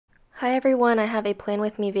Hi everyone, I have a plan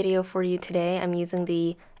with me video for you today. I'm using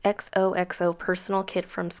the XOXO personal kit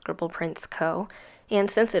from Scribble Prints Co. And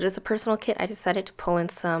since it is a personal kit, I decided to pull in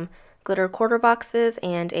some glitter quarter boxes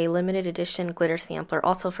and a limited edition glitter sampler,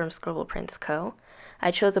 also from Scribble Prints Co. I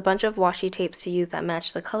chose a bunch of washi tapes to use that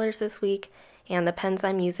match the colors this week, and the pens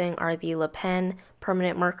I'm using are the Le Pen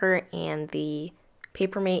permanent marker and the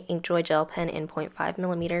Papermate Ink Joy gel pen in 0.5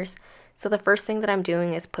 millimeters. So the first thing that I'm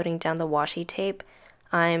doing is putting down the washi tape.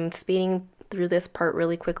 I'm speeding through this part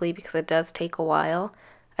really quickly because it does take a while.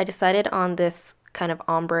 I decided on this kind of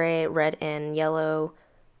ombre red, yellow,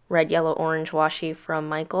 orange washi from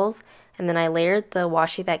Michaels, and then I layered the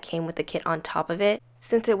washi that came with the kit on top of it.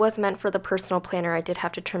 Since it was meant for the personal planner, I did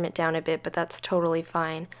have to trim it down a bit, but that's totally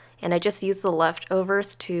fine. And I just used the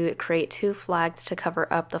leftovers to create two flags to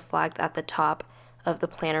cover up the flags at the top of the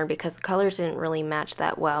planner because the colors didn't really match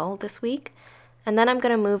that well this week. And then I'm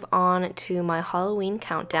going to move on to my Halloween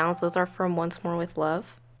countdowns. Those are from Once More with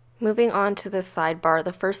Love. Moving on to the sidebar,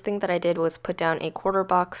 the first thing that I did was put down a quarter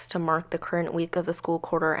box to mark the current week of the school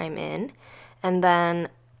quarter I'm in. And then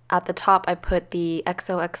at the top I put the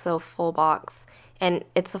XOXO full box. And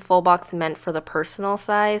it's a full box meant for the personal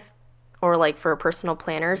size, or like for a personal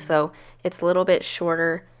planner, so it's a little bit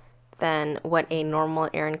shorter than what a normal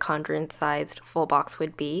Erin Condren sized full box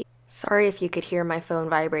would be. Sorry if you could hear my phone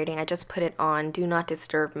vibrating, I just put it on Do Not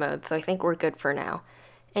Disturb mode, so I think we're good for now.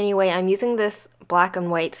 Anyway, I'm using this black and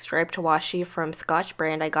white striped washi from Scotch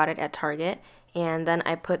brand. I got it at Target, and then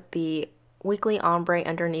I put the weekly ombre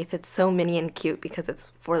underneath. It's so mini and cute because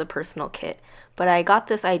it's for the personal kit. But I got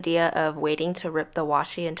this idea of waiting to rip the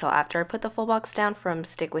washi until after I put the full box down from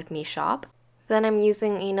Stick With Me shop. Then I'm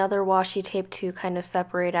using another washi tape to kind of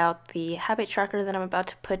separate out the habit tracker that I'm about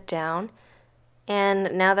to put down.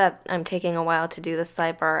 And now that I'm taking a while to do the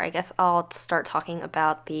sidebar, I guess I'll start talking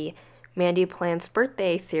about the Mandy Plans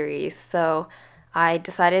birthday series. So I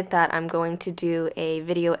decided that I'm going to do a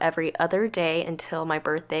video every other day until my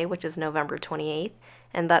birthday, which is November 28th.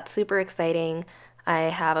 And that's super exciting. I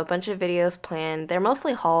have a bunch of videos planned. They're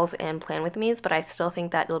mostly hauls and plan with me's, but I still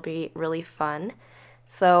think that it'll be really fun.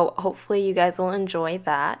 So hopefully you guys will enjoy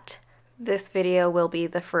that. This video will be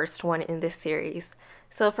the first one in this series.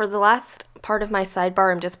 So for the last part of my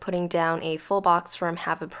sidebar, I'm just putting down a full box from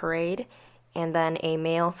Have a Parade and then a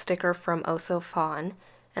mail sticker from Oh So Fawn.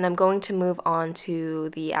 And I'm going to move on to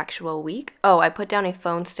the actual week. Oh, I put down a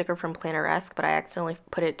phone sticker from Planner-esque, but I accidentally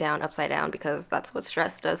put it down upside down because that's what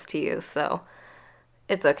stress does to you, so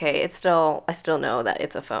it's okay. I still know that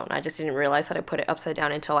it's a phone. I just didn't realize that I put it upside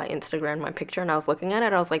down until I Instagrammed my picture and I was looking at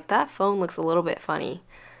it. I was like, that phone looks a little bit funny.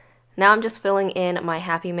 Now I'm just filling in my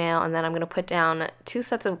Happy Mail, and then I'm going to put down two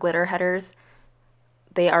sets of glitter headers.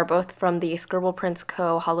 They are both from the Scribble Prints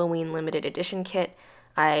Co. Halloween limited edition kit.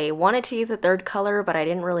 I wanted to use a third color, but I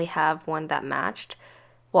didn't really have one that matched.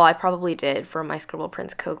 Well, I probably did for my Scribble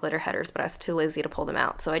Prints Co. glitter headers, but I was too lazy to pull them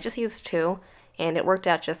out. So I just used two, and it worked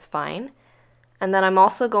out just fine. And then I'm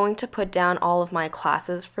also going to put down all of my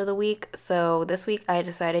classes for the week. So this week I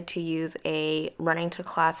decided to use a Running to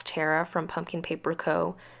Class Tara from Pumpkin Paper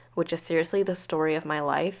Co., which is seriously the story of my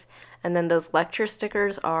life. And then those lecture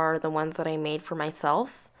stickers are the ones that I made for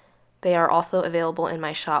myself. They are also available in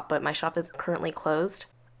my shop, but my shop is currently closed.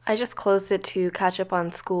 I just closed it to catch up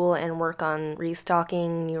on school and work on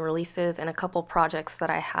restocking, new releases, and a couple projects that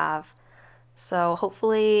I have. So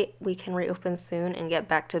hopefully we can reopen soon and get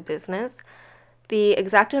back to business. The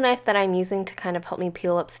X-Acto knife that I'm using to kind of help me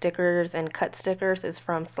peel up stickers and cut stickers is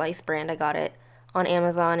from Slice brand. I got it on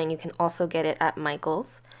Amazon, and you can also get it at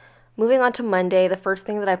Michaels. Moving on to Monday, the first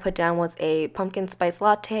thing that I put down was a pumpkin spice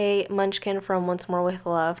latte munchkin from Once More with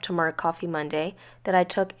Love to mark Coffee Monday. Then I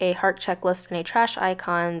took a heart checklist and a trash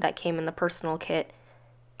icon that came in the personal kit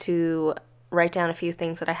to write down a few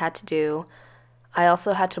things that I had to do. I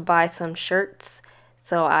also had to buy some shirts,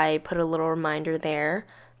 so I put a little reminder there.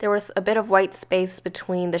 There was a bit of white space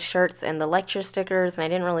between the shirts and the lecture stickers, and I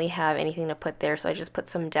didn't really have anything to put there, so I just put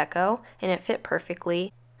some deco, and it fit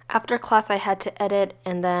perfectly. After class I had to edit,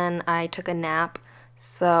 and then I took a nap,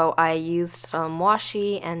 so I used some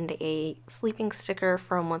washi and a sleeping sticker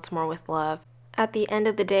from Once More with Love. At the end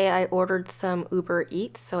of the day I ordered some Uber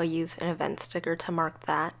Eats, so I used an event sticker to mark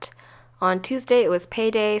that. On Tuesday it was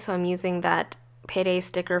payday, so I'm using that payday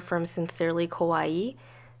sticker from Sincerely Kawaii.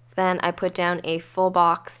 Then I put down a full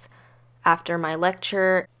box after my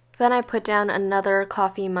lecture. Then I put down another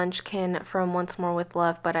coffee munchkin from Once More with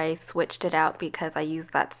Love, but I switched it out because I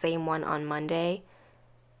used that same one on Monday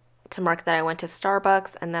to mark that I went to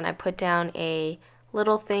Starbucks. And then I put down a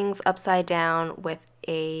little things upside down with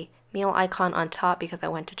a meal icon on top because I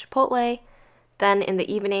went to Chipotle. Then in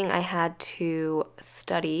the evening I had to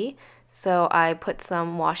study, so I put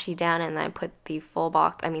some washi down and I put the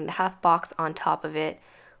the half box on top of it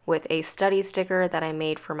with a study sticker that I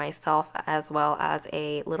made for myself, as well as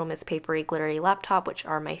a Little Miss Paperie glittery laptop, which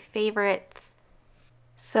are my favorites.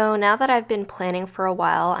 So now that I've been planning for a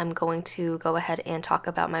while, I'm going to go ahead and talk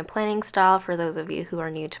about my planning style for those of you who are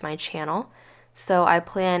new to my channel. So I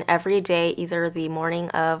plan every day, either the morning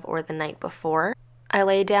of or the night before. I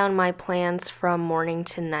lay down my plans from morning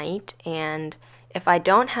to night, and if I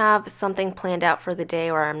don't have something planned out for the day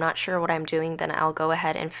or I'm not sure what I'm doing, then I'll go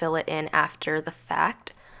ahead and fill it in after the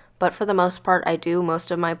fact. But for the most part, I do most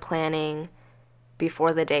of my planning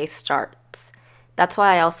before the day starts. That's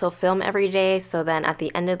why I also film every day, so then at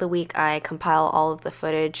the end of the week I compile all of the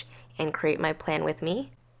footage and create my plan with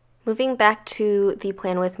me. Moving back to the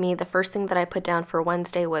plan with me, the first thing that I put down for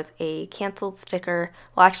Wednesday was a canceled sticker.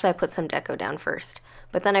 Well, actually I put some deco down first,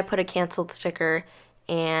 but then I put a canceled sticker,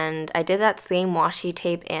 and I did that same washi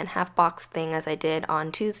tape and half box thing as I did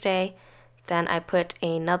on Tuesday. Then I put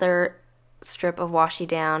another strip of washi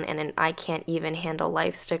down and an I Can't Even Handle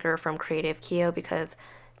Life sticker from Creative Kyo, because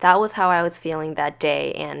that was how I was feeling that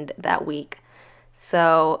day and that week.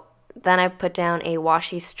 So then I put down a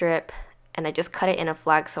washi strip and I just cut it in a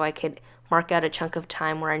flag so I could mark out a chunk of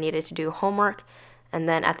time where I needed to do homework. And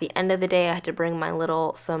then at the end of the day I had to bring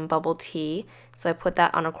some bubble tea, so I put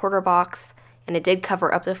that on a quarter box, and it did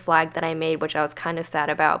cover up the flag that I made, which I was kind of sad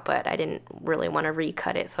about, but I didn't really want to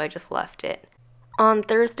recut it, so I just left it. On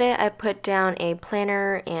Thursday I put down a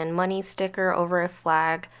planner and money sticker over a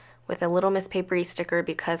flag with a Little Miss Paperie sticker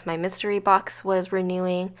because my mystery box was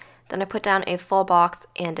renewing. Then I put down a full box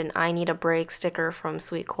and an I Need a Break sticker from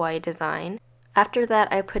Sweet Kawaii Design. After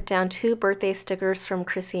that, I put down 2 birthday stickers from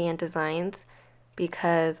EricaGDesigns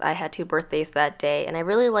because I had 2 birthdays that day, and I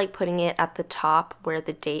really like putting it at the top where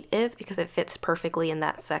the date is because it fits perfectly in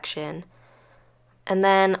that section. And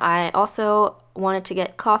then I also wanted to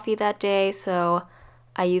get coffee that day, so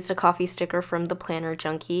I used a coffee sticker from the Planner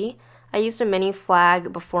Junkie. I used a mini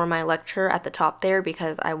flag before my lecture at the top there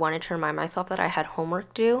because I wanted to remind myself that I had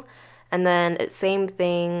homework due. And then same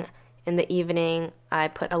thing in the evening, I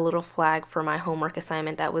put a little flag for my homework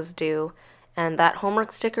assignment that was due. And that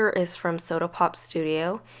homework sticker is from Soda Pop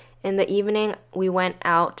Studio. In the evening, we went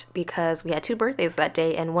out because we had 2 birthdays that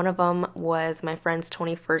day, and one of them was my friend's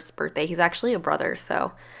 21st birthday. He's actually a brother,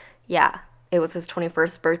 so yeah, it was his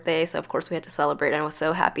 21st birthday, so of course we had to celebrate, and I was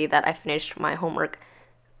so happy that I finished my homework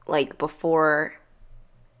like before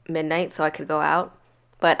midnight so I could go out.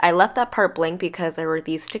 But I left that part blank because there were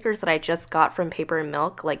these stickers that I just got from Paper and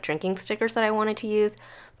Milk, like drinking stickers that I wanted to use,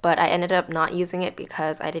 but I ended up not using it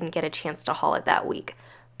because I didn't get a chance to haul it that week.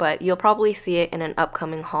 But you'll probably see it in an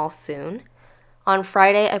upcoming haul soon. On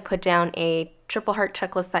Friday, I put down a triple heart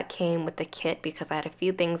checklist that came with the kit because I had a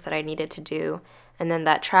few things that I needed to do, and then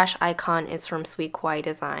that trash icon is from Sweet Kawaii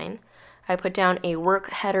Design. I put down a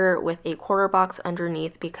work header with a quarter box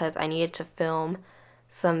underneath because I needed to film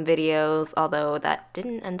some videos, although that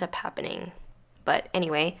didn't end up happening. But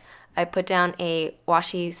anyway, I put down a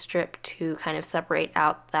washi strip to kind of separate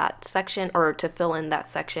out that section, or to fill in that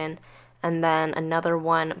section, and then another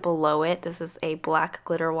one below it. This is a black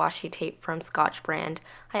glitter washi tape from Scotch brand.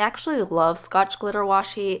 I actually love Scotch glitter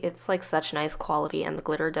washi. It's like such nice quality, and the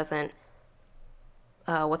glitter doesn't,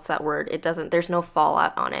 there's no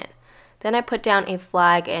fallout on it. Then I put down a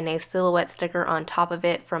flag and a silhouette sticker on top of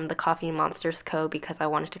it from the Coffee Monsterz Co because I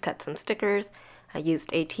wanted to cut some stickers. I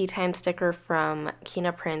used a tea time sticker from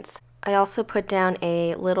Kina Prints. I also put down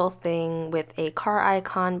a little thing with a car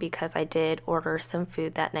icon because I did order some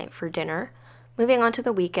food that night for dinner. Moving on to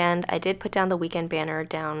the weekend, I did put down the weekend banner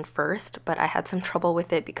down first, but I had some trouble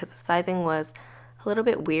with it because the sizing was a little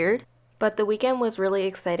bit weird. But the weekend was really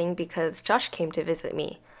exciting because Josh came to visit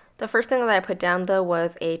me. The first thing that I put down though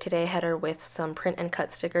was a today header with some print and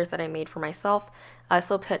cut stickers that I made for myself. I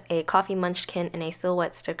also put a coffee munchkin and a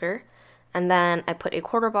silhouette sticker. And then I put a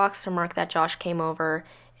quarter box to mark that Josh came over,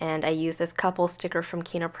 and I used this couple sticker from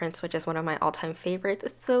Kina Prints, which is one of my all-time favorites.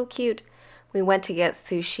 It's so cute. We went to get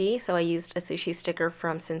sushi, so I used a sushi sticker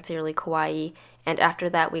from Sincerely Kawaii, and after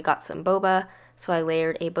that we got some boba, so I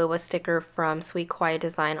layered a boba sticker from Sweet Kawaii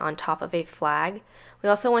Design on top of a flag. We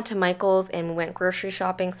also went to Michael's and went grocery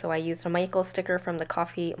shopping, so I used a Michael's sticker from the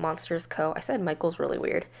Coffee Monsterz Co. I said Michael's really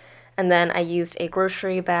weird. And then I used a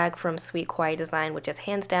grocery bag from Sweet Kawaii Design, which is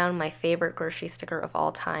hands down my favorite grocery sticker of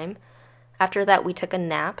all time. After that, we took a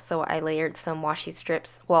nap, so I layered some washi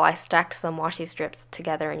strips. Well, I stacked some washi strips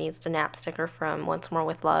together and used a nap sticker from Once More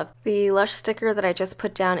With Love. The Lush sticker that I just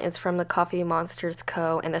put down is from the Coffee Monsterz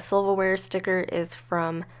Co., and the silverware sticker is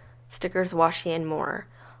from Stickers Washi and More.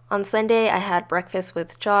 On Sunday, I had breakfast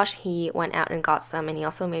with Josh. He went out and got some, and he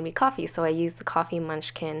also made me coffee. So I used the coffee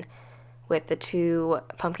munchkin with the 2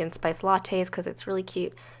 pumpkin spice lattes because it's really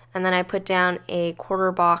cute. And then I put down a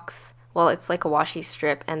quarter box, well, it's like a washi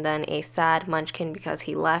strip, and then a sad munchkin because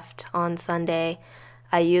he left on Sunday.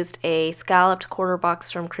 I used a scalloped quarter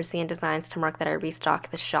box from EricaGDesigns to mark that I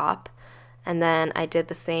restocked the shop. And then I did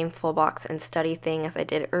the same full box and study thing as I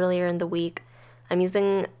did earlier in the week. I'm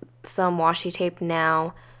using some washi tape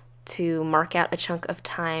now to mark out a chunk of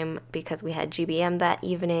time because we had GBM that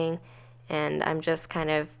evening, and I'm just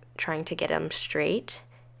kind of trying to get them straight.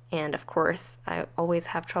 And of course, I always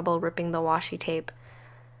have trouble ripping the washi tape.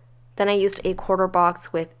 Then I used a quarter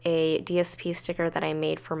box with a DSP sticker that I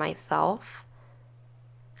made for myself.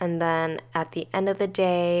 And then at the end of the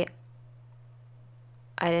day,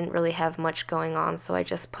 I didn't really have much going on, so I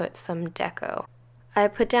just put some deco. I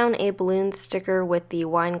put down a balloon sticker with the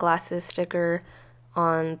wine glasses sticker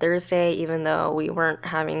on Thursday, even though we weren't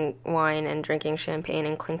having wine and drinking champagne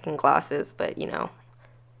and clinking glasses, but you know,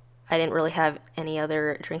 I didn't really have any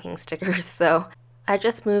other drinking stickers, so I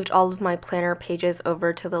just moved all of my planner pages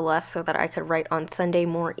over to the left so that I could write on Sunday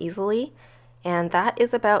more easily. And that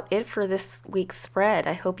is about it for this week's spread.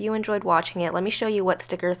 I hope you enjoyed watching it. Let me show you what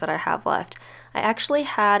stickers that I have left. I actually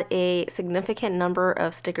had a significant number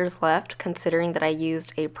of stickers left considering that I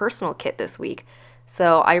used a personal kit this week.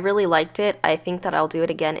 So I really liked it. I think that I'll do it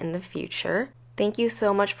again in the future. Thank you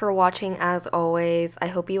so much for watching as always. I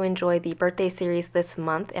hope you enjoyed the birthday series this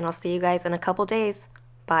month, and I'll see you guys in a couple days.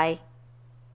 Bye.